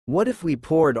What if we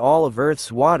poured all of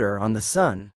Earth's water on the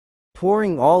sun?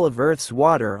 Pouring all of Earth's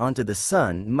water onto the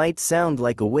sun might sound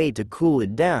like a way to cool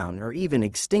it down or even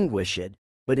extinguish it,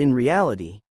 but in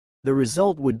reality, the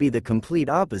result would be the complete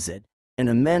opposite, an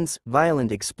immense, violent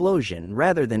explosion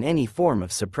rather than any form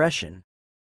of suppression.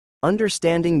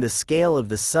 Understanding the scale of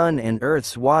the sun and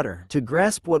Earth's water, to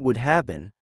grasp what would happen,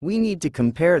 we need to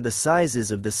compare the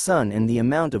sizes of the sun and the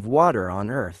amount of water on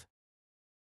Earth.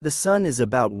 The sun is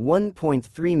about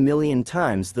 1.3 million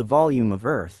times the volume of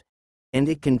Earth, and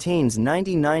it contains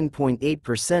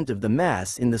 99.8% of the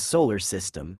mass in the solar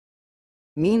system.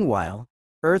 Meanwhile,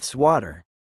 Earth's water,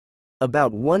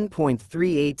 about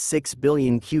 1.386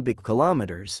 billion cubic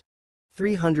kilometers,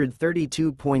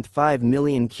 332.5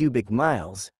 million cubic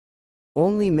miles,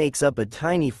 only makes up a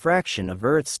tiny fraction of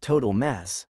Earth's total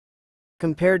mass.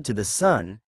 Compared to the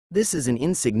sun, this is an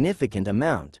insignificant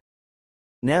amount.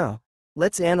 Now,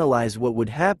 let's analyze what would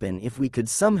happen if we could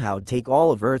somehow take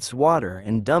all of Earth's water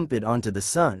and dump it onto the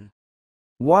sun.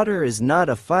 Water is not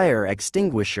a fire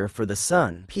extinguisher for the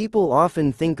sun. People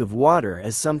often think of water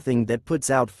as something that puts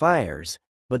out fires,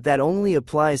 but that only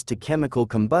applies to chemical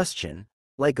combustion,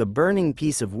 like a burning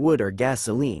piece of wood or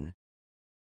gasoline.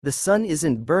 The sun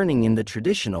isn't burning in the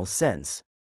traditional sense.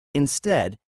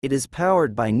 Instead, it is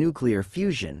powered by nuclear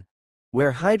fusion,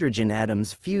 where hydrogen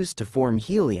atoms fuse to form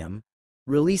helium,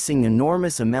 releasing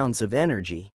enormous amounts of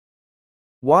energy.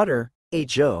 Water,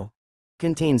 HO,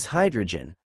 contains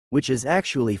hydrogen, which is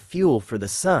actually fuel for the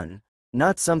sun,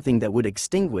 not something that would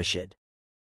extinguish it.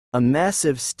 A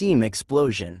massive steam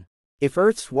explosion. If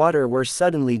Earth's water were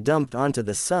suddenly dumped onto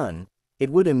the sun,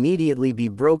 it would immediately be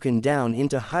broken down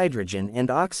into hydrogen and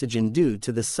oxygen due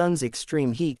to the sun's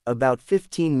extreme heat, about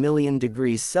 15 million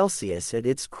degrees Celsius at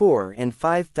its core and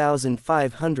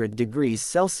 5,500 degrees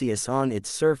Celsius on its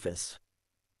surface.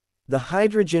 The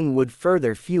hydrogen would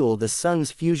further fuel the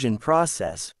sun's fusion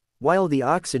process, while the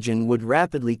oxygen would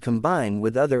rapidly combine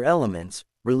with other elements,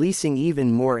 releasing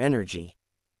even more energy.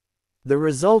 The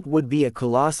result would be a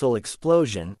colossal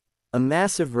explosion, a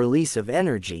massive release of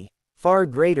energy, far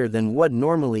greater than what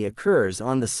normally occurs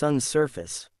on the sun's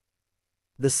surface.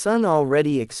 The sun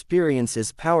already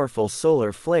experiences powerful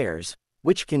solar flares,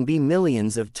 which can be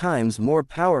millions of times more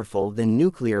powerful than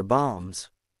nuclear bombs.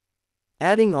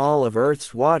 Adding all of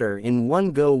Earth's water in one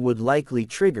go would likely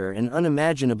trigger an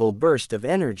unimaginable burst of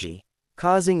energy,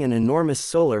 causing an enormous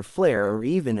solar flare or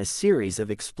even a series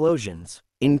of explosions.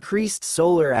 Increased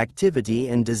solar activity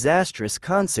and disastrous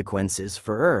consequences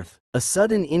for Earth. A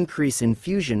sudden increase in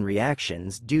fusion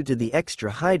reactions due to the extra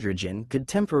hydrogen could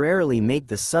temporarily make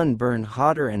the sun burn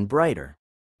hotter and brighter,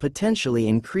 potentially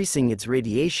increasing its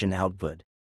radiation output.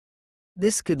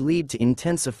 This could lead to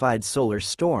intensified solar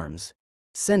storms,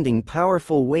 sending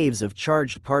powerful waves of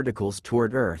charged particles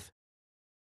toward Earth.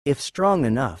 If strong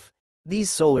enough, these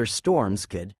solar storms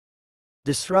could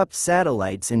disrupt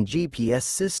satellites and GPS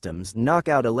systems, knock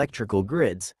out electrical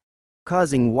grids,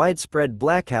 causing widespread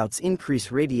blackouts,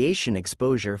 increase radiation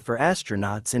exposure for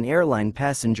astronauts and airline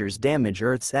passengers, damage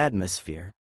Earth's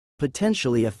atmosphere,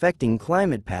 potentially affecting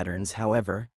climate patterns.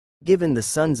 However, given the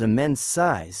sun's immense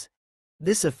size,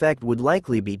 this effect would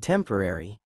likely be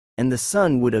temporary, and the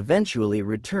sun would eventually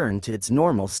return to its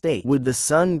normal state. Would the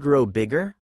sun grow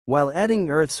bigger? While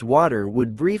adding Earth's water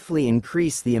would briefly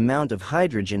increase the amount of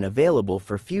hydrogen available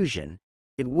for fusion,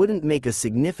 it wouldn't make a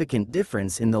significant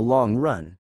difference in the long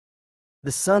run.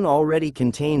 The sun already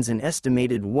contains an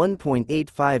estimated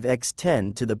 1.85 x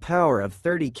 10 to the power of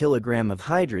 30 kg of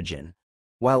hydrogen,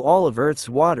 while all of Earth's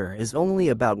water is only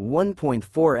about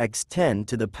 1.4 x 10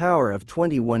 to the power of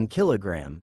 21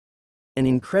 kg, an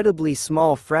incredibly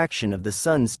small fraction of the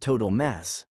sun's total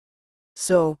mass.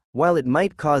 So, while it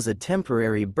might cause a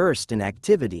temporary burst in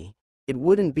activity, it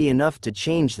wouldn't be enough to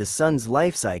change the sun's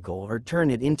life cycle or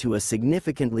turn it into a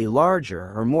significantly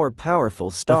larger or more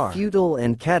powerful star. A futile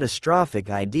and catastrophic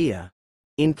idea.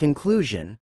 In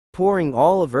conclusion, pouring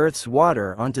all of Earth's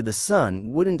water onto the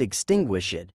sun wouldn't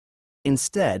extinguish it.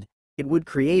 Instead, it would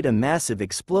create a massive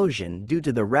explosion due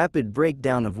to the rapid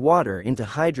breakdown of water into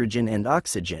hydrogen and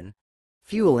oxygen,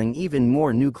 fueling even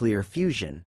more nuclear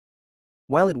fusion.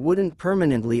 While it wouldn't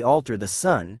permanently alter the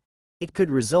sun, it could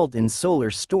result in solar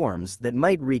storms that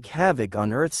might wreak havoc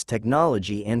on Earth's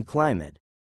technology and climate.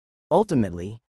 Ultimately,